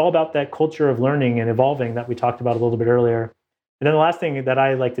great. It's all about that culture of learning and evolving that we talked about a little bit earlier. And then the last thing that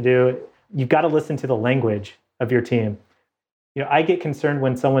I like to do, you've got to listen to the language of your team. I get concerned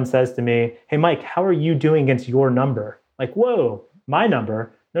when someone says to me, hey, Mike, how are you doing against your number? Like, whoa, my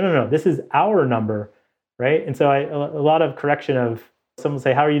number? No, this is our number, right? And so a lot of correction of, someone will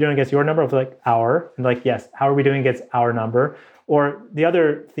say, how are you doing against your number? I was like, our. And like, yes, how are we doing against our number? Or the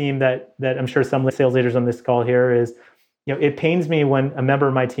other theme that I'm sure some sales leaders on this call here is, it pains me when a member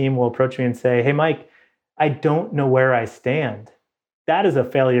of my team will approach me and say, hey, Mike, I don't know where I stand. That is a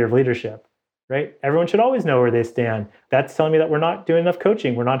failure of leadership, right? Everyone should always know where they stand. That's telling me that we're not doing enough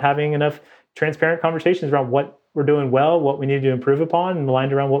coaching. We're not having enough transparent conversations around what we're doing well, what we need to improve upon, and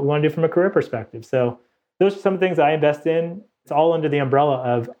aligned around what we want to do from a career perspective. So those are some of the things I invest in. It's all under the umbrella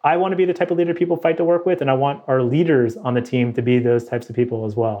of, I want to be the type of leader people fight to work with, and I want our leaders on the team to be those types of people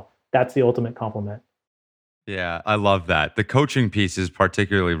as well. That's the ultimate compliment. Yeah, I love that. The coaching piece is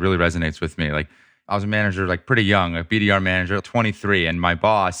particularly really resonates with me. Like, I was a manager, pretty young, a BDR manager, 23. And my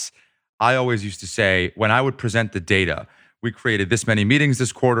boss, I always used to say, when I would present the data, we created this many meetings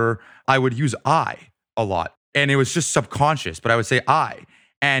this quarter, I would use I a lot. And it was just subconscious, but I would say I.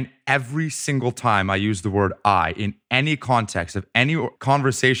 And every single time I use the word I in any context of any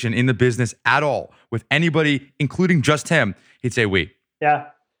conversation in the business at all with anybody, including just him, he'd say we. Yeah.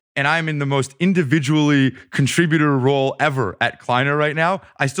 And I'm in the most individually contributor role ever at Kleiner right now.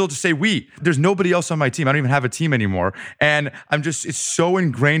 I still just say we. There's nobody else on my team. I don't even have a team anymore. And it's so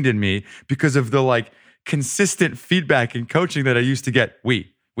ingrained in me because of the consistent feedback and coaching that I used to get.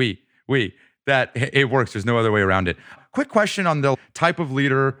 We, that it works. There's no other way around it. Quick question on the type of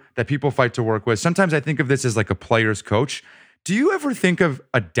leader that people fight to work with. Sometimes I think of this as like a player's coach. Do you ever think of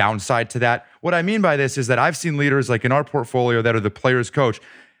a downside to that? What I mean by this is that I've seen leaders like in our portfolio that are the player's coach.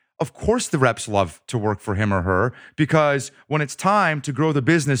 Of course, the reps love to work for him or her, because when it's time to grow the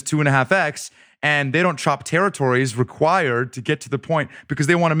business 2.5x and they don't chop territories required to get to the point because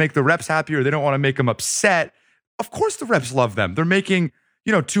they want to make the reps happier, they don't want to make them upset. Of course, the reps love them. They're making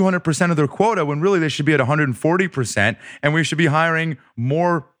 200% of their quota when really they should be at 140%, and we should be hiring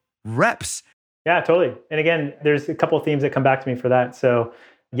more reps. Yeah, totally. And again, there's a couple of themes that come back to me for that. So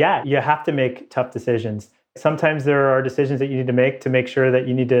yeah, you have to make tough decisions. Sometimes there are decisions that you need to make sure that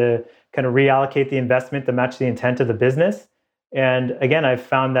you need to kind of reallocate the investment to match the intent of the business. And again, I've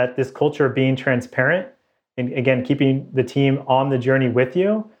found that this culture of being transparent and again, keeping the team on the journey with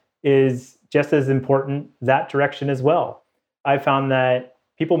you is just as important that direction as well. I found that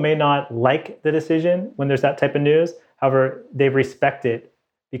people may not like the decision when there's that type of news. However, they respect it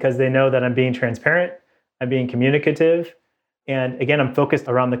because they know that I'm being transparent, I'm being communicative. And again, I'm focused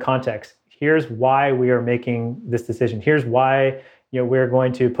around the context. Here's why we are making this decision. Here's why we're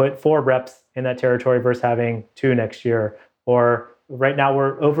going to put 4 reps in that territory versus having 2 next year. Or right now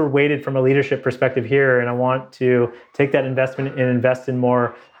we're overweighted from a leadership perspective here, and I want to take that investment and invest in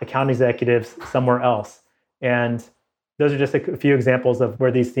more account executives somewhere else. And those are just a few examples of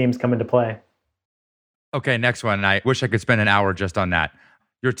where these themes come into play. Okay, next one. And I wish I could spend an hour just on that.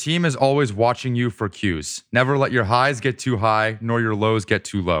 Your team is always watching you for cues. Never let your highs get too high, nor your lows get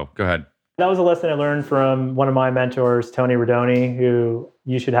too low. Go ahead. That was a lesson I learned from one of my mentors, Tony Rodoni, who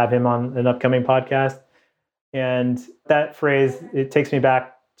you should have him on an upcoming podcast. And that phrase, it takes me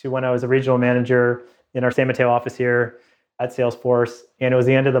back to when I was a regional manager in our San Mateo office here at Salesforce. And it was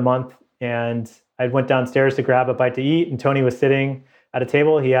the end of the month. And I went downstairs to grab a bite to eat. And Tony was sitting at a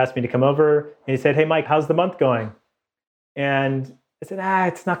table. He asked me to come over. And he said, "Hey, Mike, how's the month going?" And I said,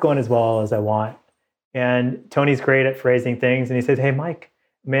 it's not going as well as I want. And Tony's great at phrasing things. And he said, "Hey, Mike,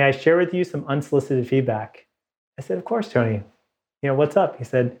 may I share with you some unsolicited feedback?" I said, "Of course, Tony. What's up?" He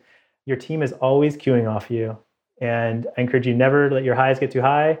said, "Your team is always queuing off you. And I encourage you never let your highs get too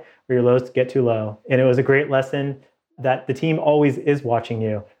high or your lows get too low." And it was a great lesson that the team always is watching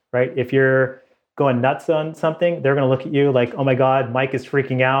you, right? If you're going nuts on something, they're going to look at you like, "Oh my God, Mike is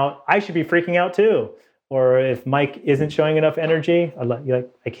freaking out. I should be freaking out too." Or if Mike isn't showing enough energy,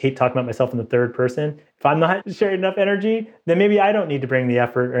 I hate talking about myself in the third person. If I'm not sharing enough energy, then maybe I don't need to bring the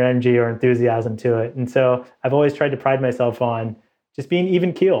effort or energy or enthusiasm to it. And so I've always tried to pride myself on just being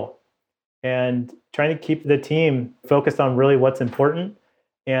even keel and trying to keep the team focused on really what's important.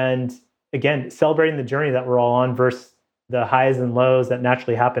 And again, celebrating the journey that we're all on versus the highs and lows that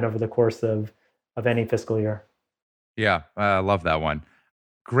naturally happen over the course of any fiscal year. Yeah, I love that one.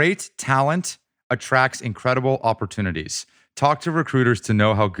 Great talent attracts incredible opportunities. Talk to recruiters to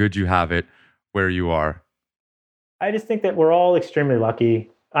know how good you have it where you are. I just think that we're all extremely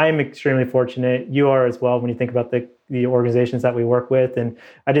lucky. I am extremely fortunate. You are as well when you think about the organizations that we work with. And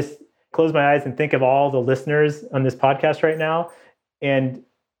I just close my eyes and think of all the listeners on this podcast right now. And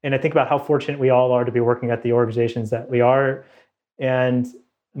I think about how fortunate we all are to be working at the organizations that we are. And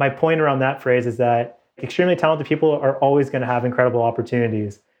my point around that phrase is that extremely talented people are always going to have incredible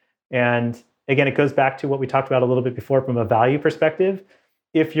opportunities. And again, it goes back to what we talked about a little bit before from a value perspective.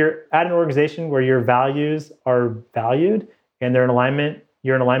 If you're at an organization where your values are valued and they're in alignment,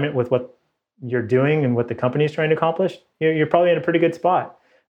 you're in alignment with what you're doing and what the company is trying to accomplish, you're probably in a pretty good spot.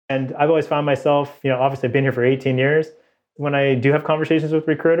 And I've always found myself, obviously I've been here for 18 years. When I do have conversations with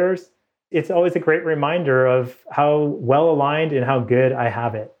recruiters, it's always a great reminder of how well aligned and how good I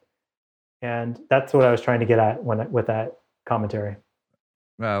have it. And that's what I was trying to get at with that commentary.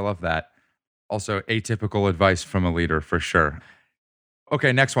 I love that. Also, atypical advice from a leader for sure.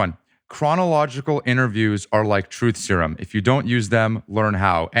 Okay, next one. Chronological interviews are like truth serum. If you don't use them, learn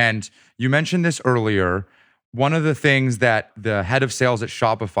how. And you mentioned this earlier. One of the things that the head of sales at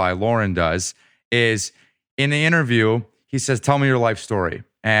Shopify, Lauren, does is in the interview, he says, "Tell me your life story."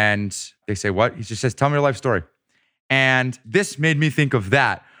 And they say, "What?" He just says, "Tell me your life story." And this made me think of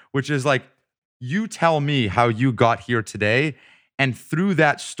that, which is like, you tell me how you got here today. And through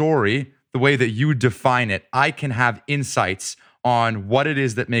that story, the way that you define it, I can have insights on what it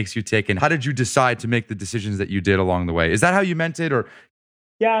is that makes you tick and how did you decide to make the decisions that you did along the way. Is that how you meant it? Or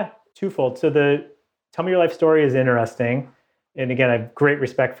Yeah, twofold. So the tell me your life story is interesting. And again, I have great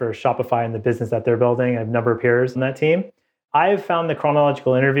respect for Shopify and the business that they're building. I have a number of peers on that team. I've found the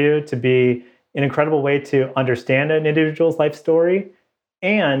chronological interview to be an incredible way to understand an individual's life story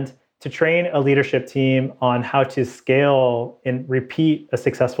and to train a leadership team on how to scale and repeat a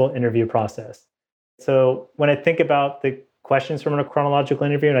successful interview process. So when I think about the questions from a chronological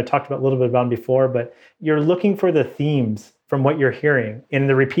interview, and I talked about a little bit about them before, but you're looking for the themes from what you're hearing and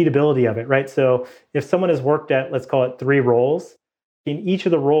the repeatability of it, right? So if someone has worked at, let's call it 3 roles, In each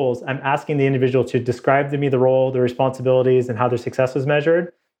of the roles, I'm asking the individual to describe to me the role, the responsibilities, and how their success was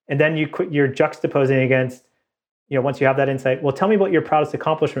measured. And then you're juxtaposing against, once you have that insight, well, tell me what your proudest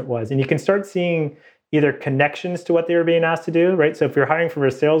accomplishment was. And you can start seeing either connections to what they were being asked to do, right? So if you're hiring for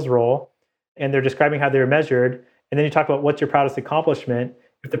a sales role and they're describing how they were measured, and then you talk about what's your proudest accomplishment,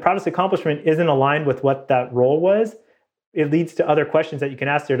 if the proudest accomplishment isn't aligned with what that role was, it leads to other questions that you can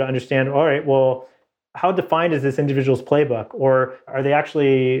ask there to understand, all right, well, how defined is this individual's playbook? Or are they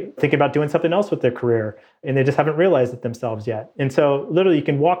actually thinking about doing something else with their career and they just haven't realized it themselves yet? And so literally you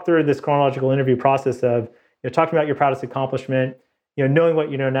can walk through this chronological interview process of talking about your proudest accomplishment, knowing what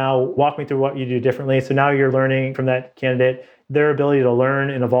you know now, walk me through what you do differently. So now you're learning from that candidate, their ability to learn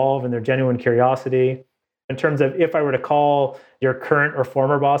and evolve and their genuine curiosity. In terms of if I were to call your current or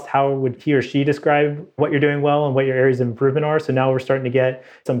former boss, how would he or she describe what you're doing well and what your areas of improvement are? So now we're starting to get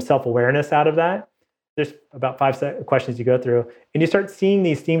some self-awareness out of that. There's about 5 questions you go through, and you start seeing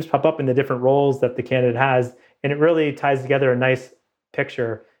these themes pop up in the different roles that the candidate has, and it really ties together a nice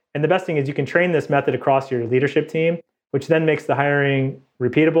picture. And the best thing is you can train this method across your leadership team, which then makes the hiring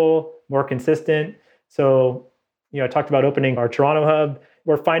repeatable, more consistent. So, I talked about opening our Toronto hub.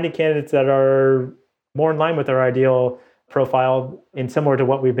 We're finding candidates that are more in line with our ideal profile and similar to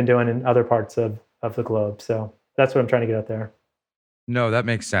what we've been doing in other parts of the globe. So that's what I'm trying to get out there. No, that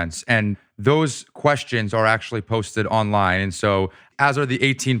makes sense. And those questions are actually posted online. And so, as are the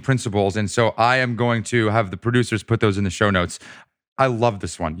 18 principles. And so, I am going to have the producers put those in the show notes. I love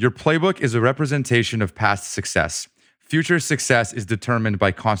this one. Your playbook is a representation of past success. Future success is determined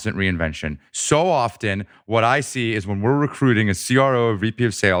by constant reinvention. So often, what I see is when we're recruiting a CRO or VP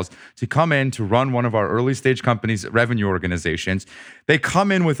of sales to come in to run one of our early stage companies' revenue organizations, they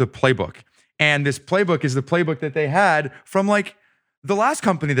come in with a playbook. And this playbook is the playbook that they had from the last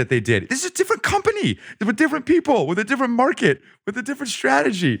company that they did. This is a different company with different people, with a different market, with a different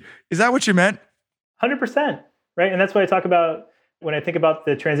strategy. Is that what you meant? 100%, right? And that's what I talk about when I think about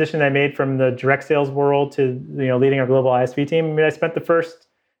the transition I made from the direct sales world to leading our global ISV team. I mean, I spent the first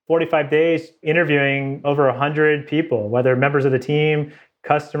 45 days interviewing over 100 people, whether members of the team,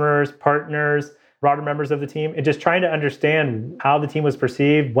 customers, partners, broader members of the team, and just trying to understand how the team was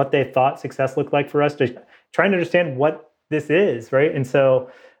perceived, what they thought success looked like for us, just trying to understand what this is, right? And so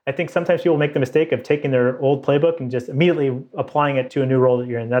I think sometimes people make the mistake of taking their old playbook and just immediately applying it to a new role that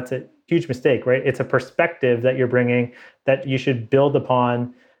you're in. That's a huge mistake, right? It's a perspective that you're bringing that you should build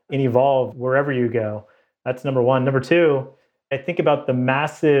upon and evolve wherever you go. That's number one. Number two, I think about the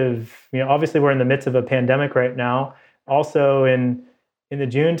massive, obviously we're in the midst of a pandemic right now. Also in the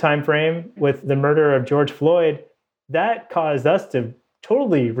June timeframe with the murder of George Floyd, that caused us to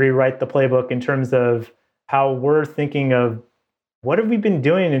totally rewrite the playbook in terms of how we're thinking of what have we been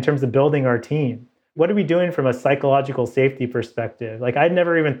doing in terms of building our team? What are we doing from a psychological safety perspective? I'd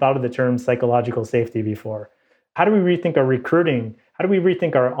never even thought of the term psychological safety before. How do we rethink our recruiting? How do we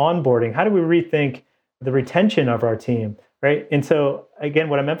rethink our onboarding? How do we rethink the retention of our team, right? And so again,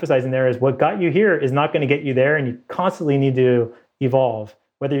 what I'm emphasizing there is what got you here is not going to get you there, and you constantly need to evolve.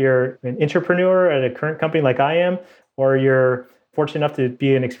 Whether you're an entrepreneur at a current company like I am, or you're fortunate enough to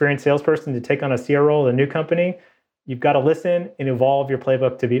be an experienced salesperson to take on a CRO role at a new company, you've got to listen and evolve your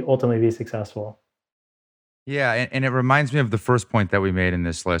playbook to ultimately be successful. Yeah, and it reminds me of the first point that we made in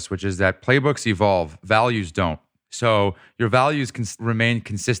this list, which is that playbooks evolve, values don't. So your values can remain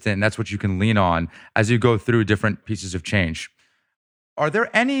consistent, and that's what you can lean on as you go through different pieces of change. Are there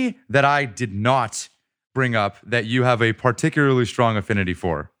any that I did not bring up that you have a particularly strong affinity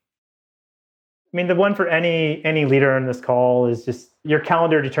for? I mean, the one for any leader on this call is just your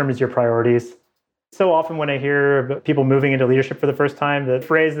calendar determines your priorities. So often when I hear about people moving into leadership for the first time, the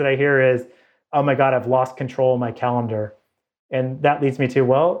phrase that I hear is, oh my God, I've lost control of my calendar. And that leads me to,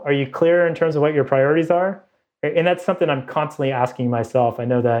 well, are you clear in terms of what your priorities are? And that's something I'm constantly asking myself. I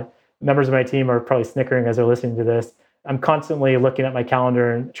know that members of my team are probably snickering as they're listening to this. I'm constantly looking at my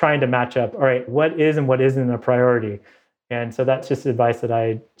calendar and trying to match up, all right, what is and what isn't a priority? And so that's just advice that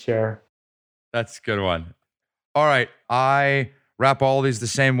I share. That's a good one. All right. I wrap all these the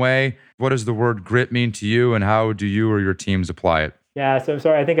same way. What does the word grit mean to you, and how do you or your teams apply it? Yeah, so I'm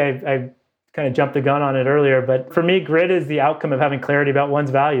sorry. I think I kind of jumped the gun on it earlier, but for me, grit is the outcome of having clarity about one's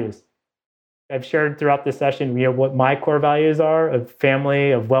values. I've shared throughout this session, what my core values are of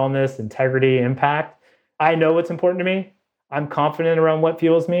family, of wellness, integrity, impact. I know what's important to me. I'm confident around what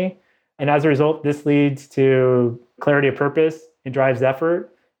fuels me. And as a result, this leads to clarity of purpose. It drives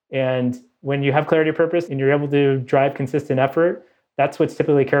effort. And when you have clarity of purpose and you're able to drive consistent effort, that's what's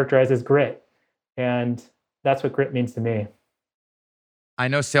typically characterized as grit. And that's what grit means to me. I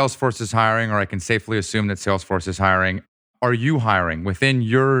know Salesforce is hiring, or I can safely assume that Salesforce is hiring. are you hiring within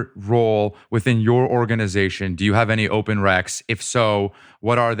your role, within your organization? Do you have any open recs? If so,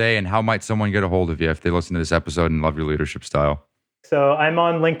 what are they, and how might someone get a hold of you if they listen to this episode and love your leadership style? So I'm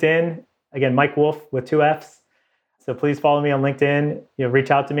on LinkedIn. Again, Mike Wolf with 2 Fs. So please follow me on LinkedIn.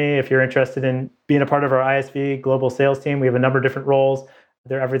 Reach out to me if you're interested in being a part of our ISV global sales team. We have a number of different roles.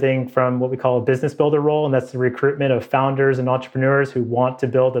 They're everything from what we call a business builder role, and that's the recruitment of founders and entrepreneurs who want to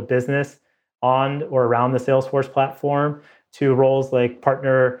build a business on or around the Salesforce platform, to roles like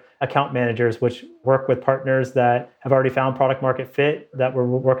partner account managers, which work with partners that have already found product market fit, that we're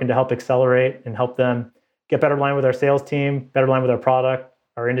working to help accelerate and help them get better aligned with our sales team, better aligned with our product,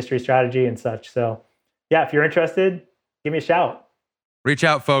 our industry strategy and such. So yeah, if you're interested, give me a shout. Reach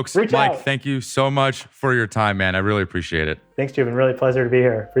out, folks. Mike, thank you so much for your time, man. I really appreciate it. Thanks, Juven. Really a pleasure to be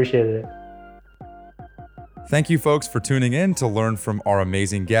here. Appreciated it. Thank you, folks, for tuning in to learn from our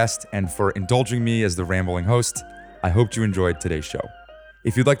amazing guest and for indulging me as the rambling host. I hope you enjoyed today's show.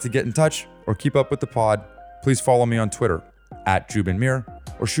 If you'd like to get in touch or keep up with the pod, please follow me on Twitter @JubenMir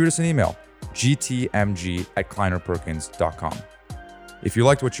or shoot us an email, gtmg@kleinerperkins.com. If you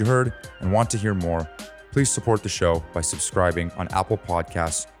liked what you heard and want to hear more, please support the show by subscribing on Apple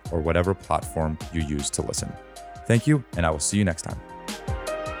Podcasts or whatever platform you use to listen. Thank you, and I will see you next time.